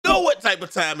what type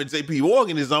of time JP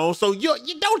Morgan is on, so you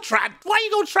don't try. Why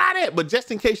you gonna try that? But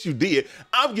just in case you did,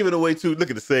 I'm giving away two. Look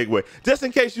at the segue. Just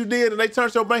in case you did, and they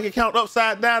turned your bank account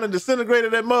upside down and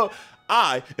disintegrated that mug,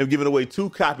 I am giving away 2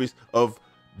 copies of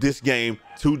this game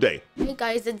today. Hey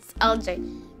guys, it's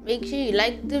LJ. Make sure you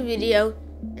like the video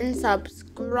and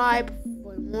subscribe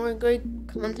for more great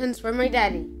contents from my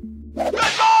daddy. Good morning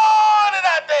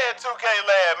out there, 2K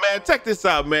Land, man. Check this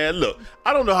out, man. Look,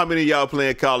 I don't know how many of y'all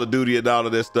playing Call of Duty and all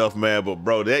of that stuff, man, but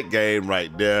bro, that game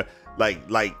right there,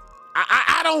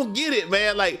 I don't get it,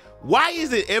 man. Like, why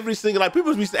is it every single, like,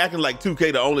 people used to acting like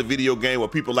 2K the only video game where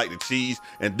people like to cheese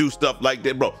and do stuff like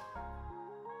that, bro.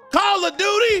 Call of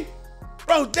Duty,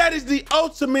 bro, that is the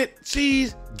ultimate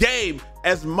cheese game.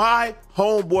 As my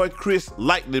homeboy Chris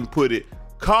Lightning put it,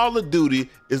 Call of Duty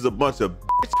is a bunch of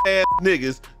bitch-ass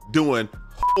niggas doing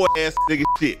whore-ass nigga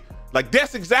shit. Like,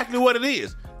 that's exactly what it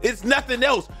is. It's nothing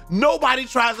else. Nobody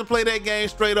tries to play that game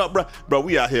straight up, bro. Bro,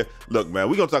 we out here. Look, man,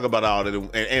 we gonna talk about all that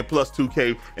and plus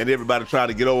 2K and everybody trying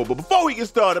to get over. But before we get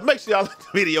started, make sure y'all like the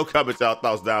video, comment y'all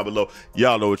thoughts down below.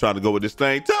 Y'all know we're trying to go with this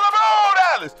thing. Tell them all,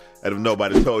 Alice. And if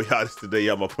nobody told y'all this today,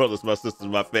 y'all my brothers, my sisters,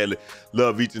 my family.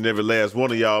 Love each and every last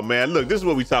one of y'all, man. Look, this is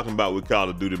what we talking about with Call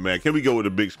of Duty, man. Can we go with the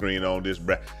big screen on this,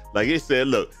 bro? Like it said,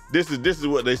 look, this is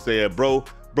what they said, bro.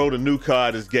 Bro, the new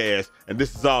card is gas, and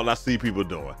this is all I see people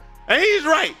doing. And he's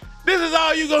right. This is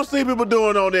all you gonna see people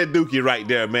doing on that dookie right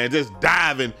there, man. Just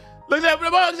diving. Look at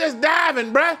that, boys just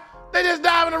diving, bruh. They just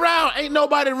diving around. Ain't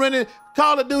nobody running.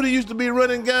 Call of Duty used to be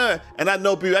running gun. And I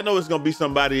know people, I know it's gonna be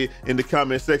somebody in the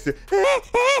comment section.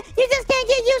 You just can't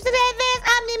get used to that advanced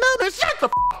omni movement. Shut the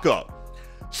fuck up.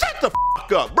 Shut the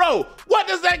fuck up, bro. What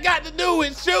does that got to do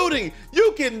with shooting?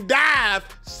 You can dive,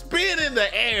 spin in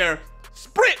the air,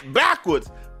 sprint backwards.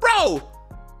 Bro,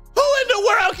 who in the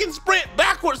world can sprint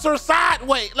backwards or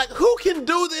sideways? Like, who can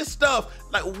do this stuff?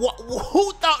 Like,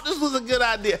 who thought this was a good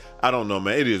idea? I don't know,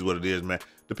 man. It is what it is, man.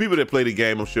 The people that play the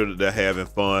game, I'm sure that they're having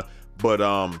fun. But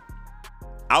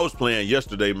I was playing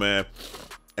yesterday, man,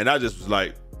 and I just was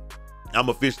like, I'm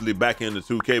officially back into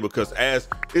 2K because as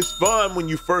it's fun when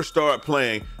you first start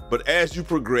playing, but as you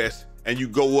progress and you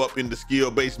go up in the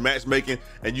skill-based matchmaking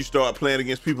and you start playing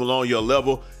against people on your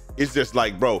level, it's just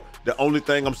like, bro, the only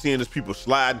thing I'm seeing is people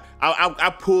sliding.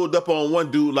 I pulled up on one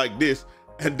dude like this,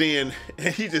 and then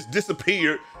he just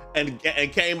disappeared and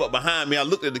came up behind me. I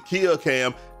looked at the kill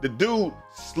cam. The dude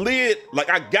slid, like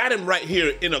I got him right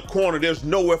here in a corner. There's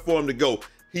nowhere for him to go.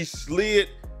 He slid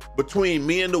between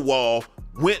me and the wall,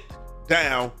 went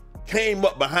down, came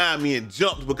up behind me and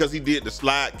jumped because he did the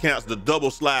slide cancel, the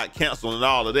double slide cancel and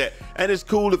all of that. And it's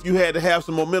cool if you had to have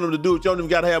some momentum to do it. You don't even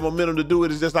gotta have momentum to do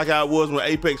it. It's just like how it was when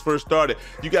Apex first started.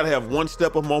 You gotta have one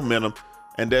step of momentum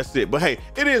and that's it. But hey,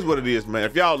 it is what it is, man.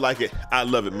 If y'all like it, I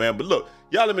love it, man. But look,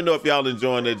 y'all let me know if y'all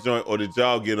enjoying that joint or did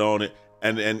y'all get on it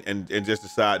and just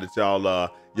decide that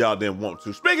y'all didn't want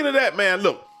to. Speaking of that, man,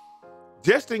 look,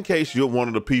 just in case you're one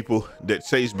of the people that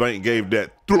Chase Bank gave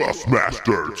that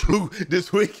Thrustmaster to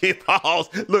this weekend, pause.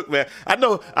 Look, man, I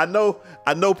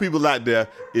know people out there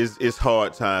is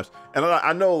hard times. And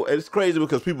I know it's crazy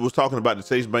because people was talking about the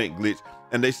Chase Bank glitch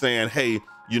and they saying, hey,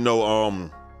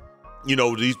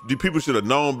 these people should have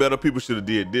known better. People should have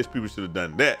did this. People should have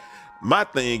done that. My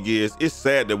thing is, it's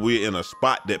sad that we're in a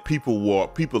spot that people are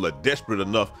desperate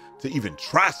enough to even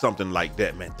try something like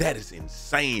that, man. That is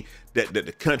insane that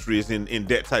the country is in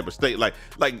that type of state. Like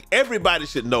everybody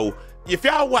should know. If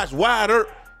y'all watch Wide Earth,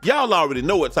 y'all already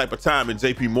know what type of time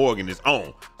JP Morgan is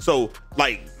on. So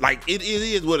like it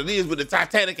is what it is with the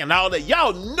Titanic and all that.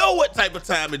 Y'all know what type of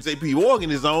time JP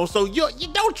Morgan is on. So you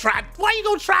don't try. Why you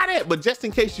gonna try that? But just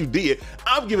in case you did,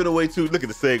 I'm giving away two. Look at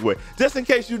the segue. Just in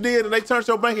case you did and they turned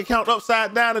your bank account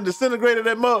upside down and disintegrated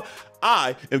that mug,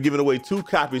 I am giving away 2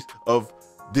 copies of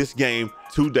this game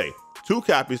today. 2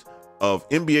 copies of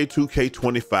NBA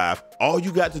 2K25. All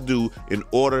you got to do in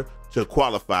order to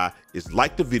qualify is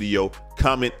like the video,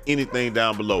 comment anything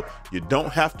down below. You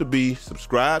don't have to be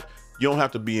subscribed. You don't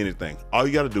have to be anything. All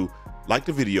you got to do, like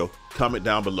the video, comment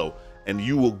down below, and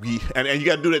you will be, and you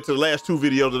got to do that to the last 2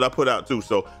 videos that I put out too.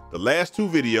 So the last 2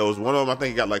 videos, one of them I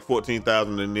think got like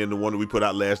 14,000, and then the one that we put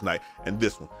out last night, and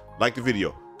this one, like the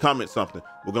video, comment something.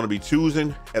 We're gonna be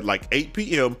choosing at like 8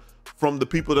 p.m. from the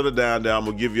people that are down there. I'm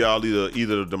gonna give y'all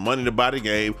either the money to buy the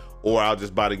game, or I'll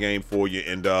just buy the game for you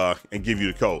and give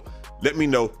you the code. Let me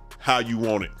know how you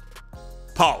want it.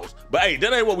 Pause. But hey,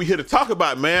 that ain't what we here to talk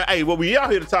about, man. Hey, what we out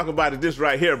here to talk about is this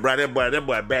right here, bro. That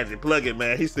boy Badger Plugin,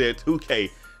 man. He said 2K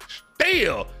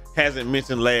still hasn't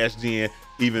mentioned last gen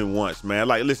even once, man.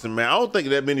 Like, listen, man, I don't think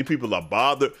that many people are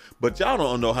bothered, but y'all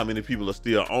don't know how many people are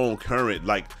still on current.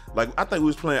 Like I think we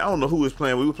was playing, I don't know who was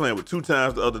playing. We were playing with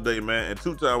 2Times the other day, man, and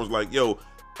 2Times was like, yo,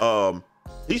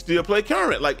 he still play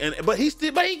current, like, but he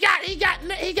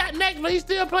got next, but he's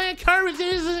still playing current.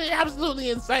 This is absolutely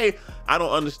insane. I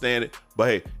don't understand it, but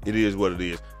hey, it is what it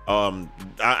is.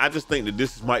 I just think that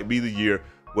this might be the year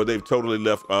where they've totally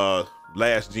left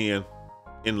last gen,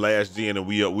 and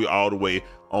we all the way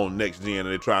on next gen, and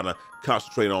they're trying to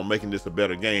concentrate on making this a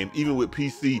better game. Even with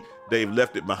PC, they've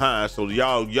left it behind. So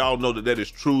y'all know that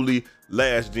is truly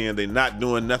last gen. They're not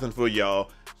doing nothing for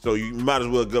y'all. So you might as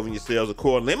well govern yourselves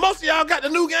accordingly. Most of y'all got the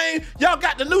new game. Y'all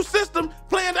got the new system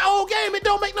playing the old game. It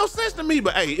don't make no sense to me,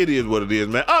 but hey, it is what it is,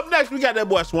 man. Up next, we got that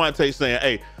boy Swante saying,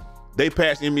 hey, they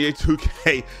patched NBA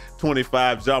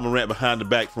 2K25 Ja Morant behind the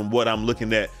back. From what I'm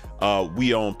looking at,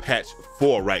 we on patch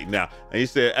 4 right now. And he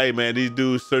said, hey man, these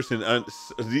dudes searching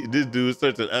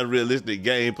unrealistic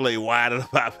gameplay wide of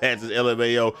 5 patches,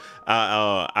 LMAO.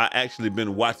 I actually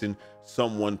been watching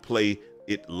someone play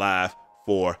it live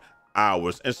for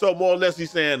hours. And so more or less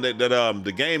he's saying that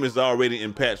the game is already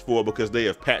in patch 4 because they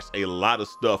have patched a lot of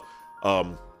stuff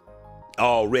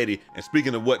already. And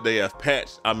speaking of what they have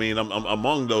patched, I mean,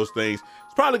 among those things,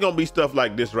 it's probably gonna be stuff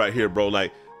like this right here, bro.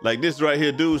 Like this right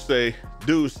here, dude say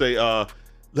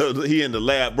he in the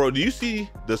lab, bro. Do you see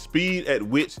the speed at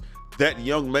which that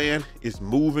young man is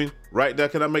moving right there?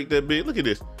 Can I make that big? Look at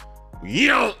this.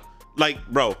 Yeah, like,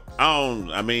 bro,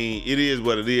 I mean, it is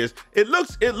what it is. It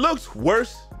looks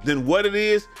worse than what it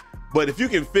is, but if you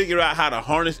can figure out how to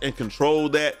harness and control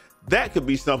that could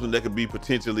be something that could be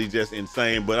potentially just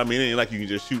insane. But I mean, it ain't like you can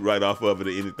just shoot right off of it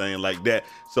or anything like that.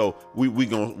 So we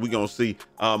gonna see.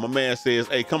 My man says,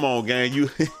 hey, come on, gang, you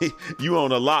you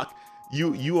on a lock,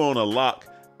 you on a lock,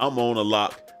 I'm on a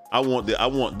lock. I want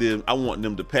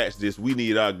them to patch this. We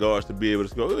need our guards to be able to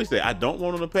score. They say, I don't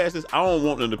want them to patch this. I don't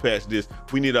want them to patch this.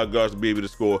 We need our guards to be able to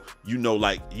score. I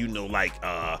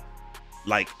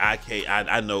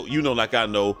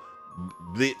know,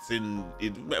 blitz and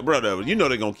brother, you know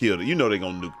they're gonna kill it. You know they're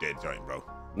gonna nuke that joint, bro.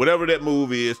 Whatever that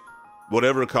move is,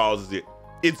 whatever causes it,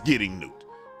 it's getting nuked.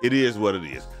 It is what it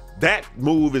is. That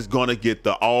move is gonna get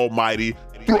the almighty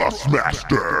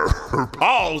Thrustmaster.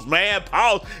 Pause, man,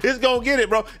 pause. It's gonna get it,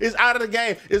 bro. It's out of the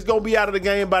game. It's gonna be out of the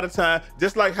game by the time,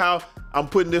 just like how I'm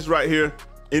putting this right here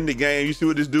in the game. You see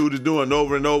what this dude is doing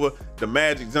over and over, the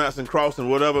Magic Johnson crossing,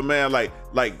 whatever, man. Like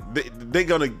they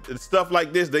gonna, stuff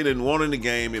like this they didn't want in the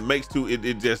game. It makes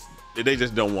they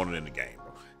just don't want it in the game,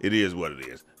 bro. It is what it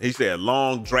is. He said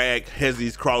long drag,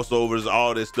 hezzies, crossovers,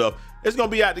 all this stuff. It's gonna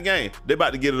be out the game. They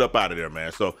about to get it up out of there,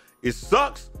 man. So it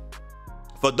sucks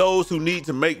for those who need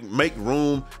to make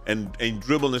room and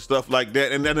dribble and stuff like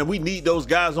that. And then we need those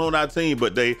guys on our team,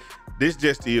 but this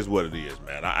just is what it is,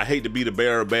 man. I hate to be the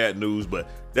bearer of bad news, but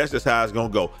that's just how it's gonna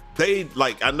go.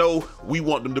 I know we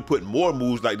want them to put more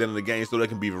moves like that in the game so there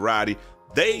can be variety.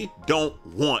 They don't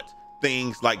want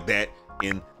things like that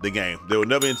in the game. They were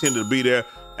never intended to be there.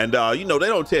 And they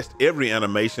don't test every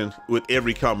animation with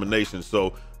every combination.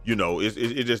 So, that's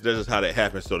just how that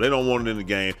happens. So they don't want it in the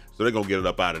game, so they're gonna get it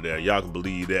up out of there. Y'all can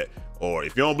believe that. Or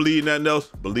if you don't believe nothing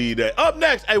else, believe that. Up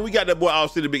next, hey, we got that boy All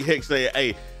City Big Hex saying,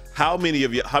 hey, how many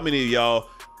of y'all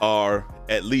are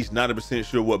at least 90%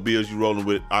 sure what bills you rolling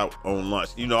with out on launch?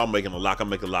 I'm making a lock. I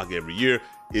make a lock every year.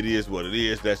 It is what it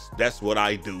is. That's what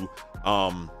I do.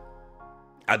 I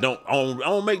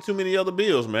don't make too many other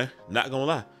bills, man. Not gonna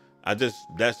lie.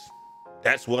 That's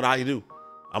what I do.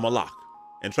 I'm a lock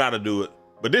and try to do it.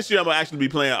 But this year I'm gonna actually be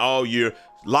playing all year,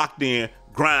 locked in,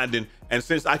 grinding. And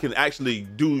since I can actually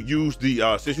use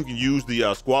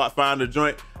the squad finder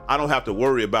joint, I don't have to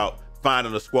worry about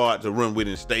finding a squad to run with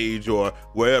in stage or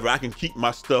wherever. I can keep my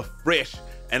stuff fresh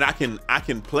and I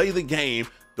can play the game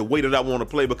the way that I want to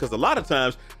play, because a lot of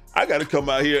times I got to come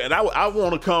out here and I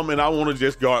want to come and I want to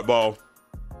just guard ball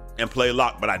and play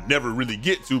lock, but I never really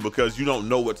get to, because you don't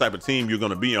know what type of team you're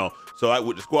going to be on. So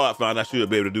with the squad find, I should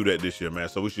be able to do that this year, man.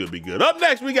 So we should be good. Up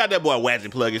next, we got that boy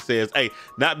Wadget Plug. It says, hey,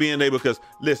 not being able, because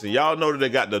listen, y'all know that they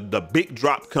got the big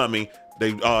drop coming.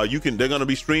 They're going to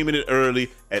be streaming it early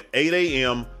at 8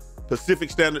 a.m. Pacific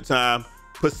Standard Time.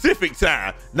 Pacific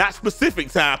time, not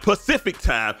specific time, Pacific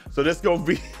time. So that's gonna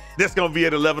be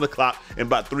at 11 o'clock in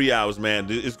about 3 hours, man.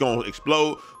 It's gonna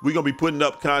explode. We're gonna be putting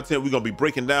up content. We're gonna be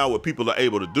breaking down what people are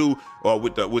able to do, or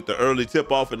with the early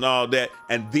tip off and all that.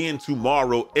 And then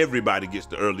tomorrow, everybody gets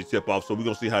the early tip off. So we're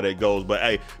gonna see how that goes. But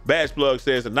hey, Badge Plug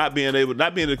says that not being in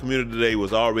the community today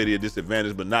was already a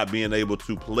disadvantage, but not being able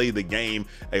to play the game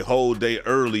a whole day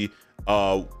early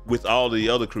with all the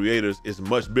other creators is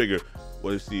much bigger.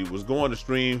 Well, let's see, was going to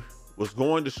stream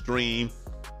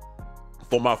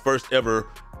for my first ever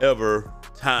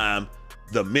time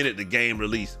the minute the game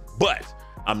released, but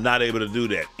I'm not able to do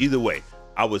that. Either way,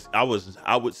 I want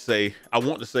to say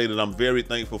that I'm very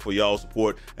thankful for y'all's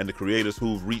support and the creators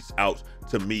who've reached out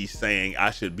to me saying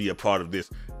I should be a part of this.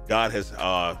 God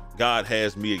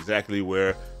has me exactly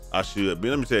where I should be.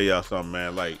 Let me tell y'all something,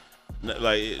 man. Like,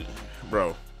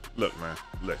 bro, look, man,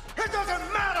 look. It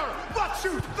doesn't matter what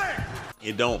you think.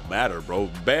 It don't matter, bro.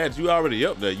 Badge, you already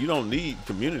up there. You don't need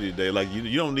community day. Like,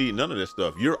 you don't need none of that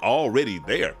stuff. You're already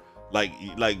there. Like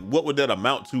what would that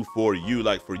amount to for you?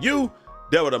 Like, for you,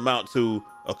 that would amount to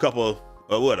a couple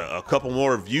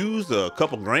more views, a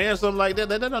couple grand, something like that.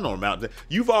 That don't amount to.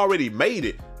 You've already made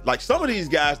it. Like, some of these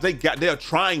guys, they're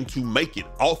trying to make it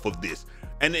off of this,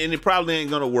 and it probably ain't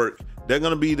gonna work. They're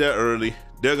gonna be there early.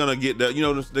 They're gonna get there. You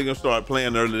know, they're gonna start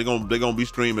playing early. They're gonna be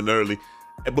streaming early.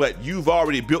 But you've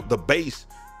already built the base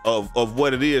of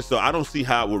what it is, so I don't see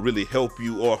how it would really help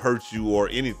you or hurt you or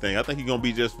anything. I think you're gonna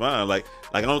be just fine. Like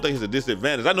I don't think it's a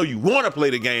disadvantage. I know you want to play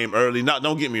the game early.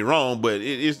 Don't get me wrong, but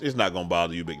it's not gonna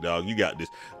bother you, big dog. You got this.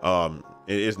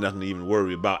 It's nothing to even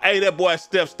worry about. Hey, that boy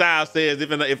Steph Style says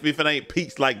if it ain't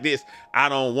peaks like this, I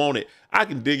don't want it. I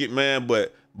can dig it, man,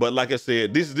 but like I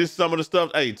said, this some of the stuff,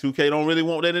 hey, 2K don't really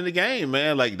want that in the game,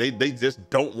 man. Like, they just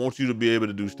don't want you to be able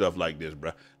to do stuff like this,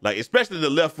 bro. Like, especially the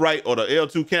left, right, or the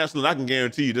L2 canceling, I can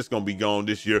guarantee you this gonna be gone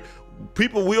this year.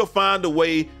 People will find a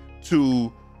way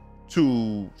to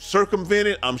circumvent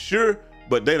it, I'm sure,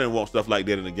 but they don't want stuff like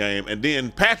that in the game. And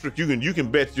then Patrick, you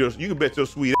can bet your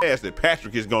sweet ass that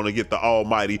Patrick is gonna get the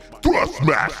almighty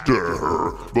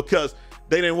Thrustmaster, because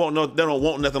they don't want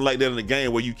nothing like that in the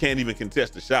game where you can't even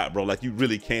contest the shot, bro. Like, you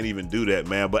really can't even do that,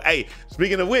 man. But hey,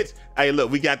 speaking of which, hey, look,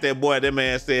 we got that boy. That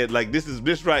man said, like, this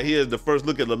right here is the first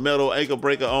look at LaMelo ankle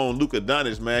breaker on Luka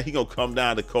Doncic, man. He gonna come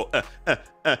down the court.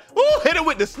 Ooh, hit him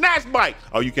with the snatch bike.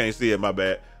 Oh, you can't see it, my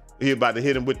bad. He about to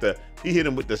hit him with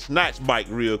the snatch bike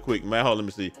real quick, man. Hold on,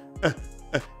 let me see.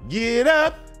 Get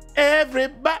up,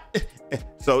 everybody.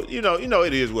 So you know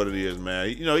it is what it is,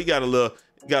 man. You know, he got a little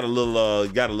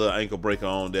ankle breaker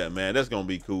on that, man. That's gonna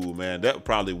be cool, man. That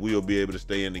probably will be able to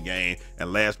stay in the game.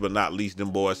 And last but not least,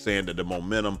 them boys saying that the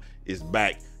momentum is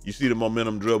back. You see the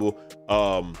momentum dribble.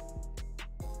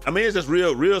 I mean, it's just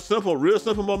real simple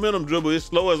momentum dribble. It's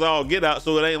slow as all get out,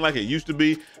 so it ain't like it used to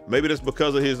be. Maybe that's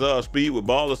because of his speed with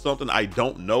ball or something. I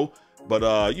don't know,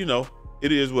 but you know,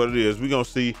 it is what it is. We gonna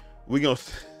see.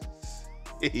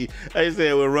 I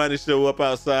said we're running show up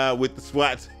outside with the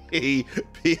SWAT.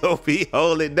 POP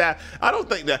hold it down. I don't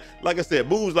think that, like I said,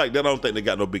 moves like that, I don't think they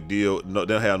got no big deal. No,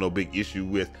 they don't have no big issue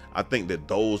with. I think that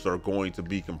those are going to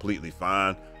be completely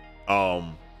fine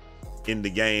in the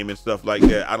game and stuff like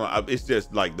that. It's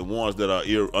just like the ones that are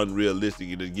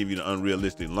unrealistic, that give you the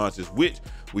unrealistic launches, which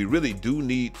we really do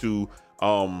need to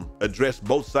address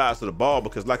both sides of the ball,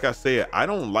 because like I said, I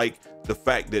don't like the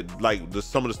fact that, like,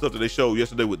 some of the stuff that they showed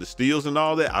yesterday with the steals and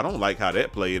all that, I don't like how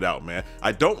that played out, man.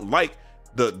 I don't like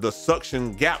the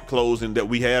suction gap closing that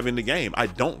we have in the game. I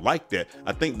don't like that.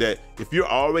 I think that if you're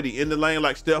already in the lane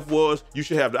like Steph was, you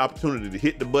should have the opportunity to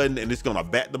hit the button and it's gonna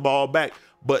bat the ball back.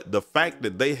 But the fact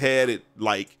that they had it,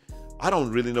 like, I don't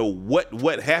really know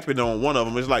what happened on one of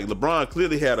them. It's like LeBron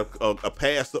clearly had a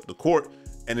pass up the court,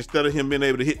 and instead of him being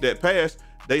able to hit that pass,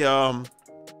 they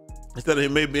instead of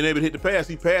him maybe being able to hit the pass,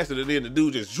 he passed it, and then the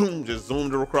dude just zoomed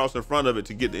across in front of it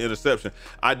to get the interception.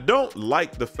 I don't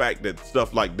like the fact that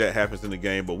stuff like that happens in the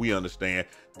game, but we understand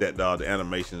that the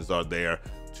animations are there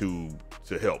to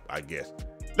help, I guess.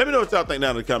 Let me know what y'all think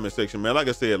down in the comment section, man. Like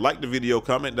I said, like the video,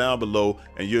 comment down below,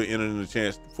 and you're entering a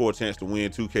chance to win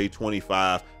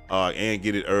 2K25 and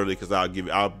get it early, because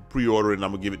I'll pre-order it and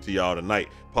I'm gonna give it to y'all tonight.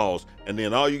 Pause. And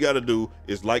then all you gotta do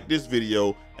is like this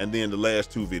video and then the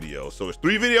last 2 videos. So it's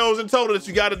 3 videos in total that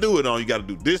you gotta do it on. You gotta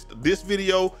do this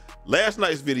video, last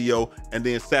night's video, and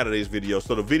then Saturday's video.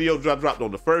 So the video dropped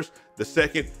on the 1st, the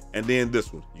 2nd, and then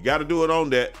this one. You gotta do it on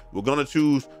that. We're gonna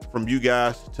choose from you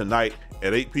guys tonight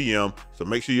at 8 p.m. So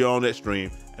make sure you're on that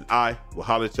stream, and I will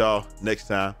holler at y'all next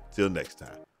time. Till next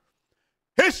time.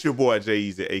 It's your boy Jay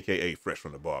Easy, aka Fresh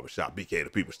from the Barbershop, BK the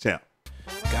People's Champ.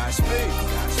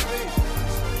 Godspeed.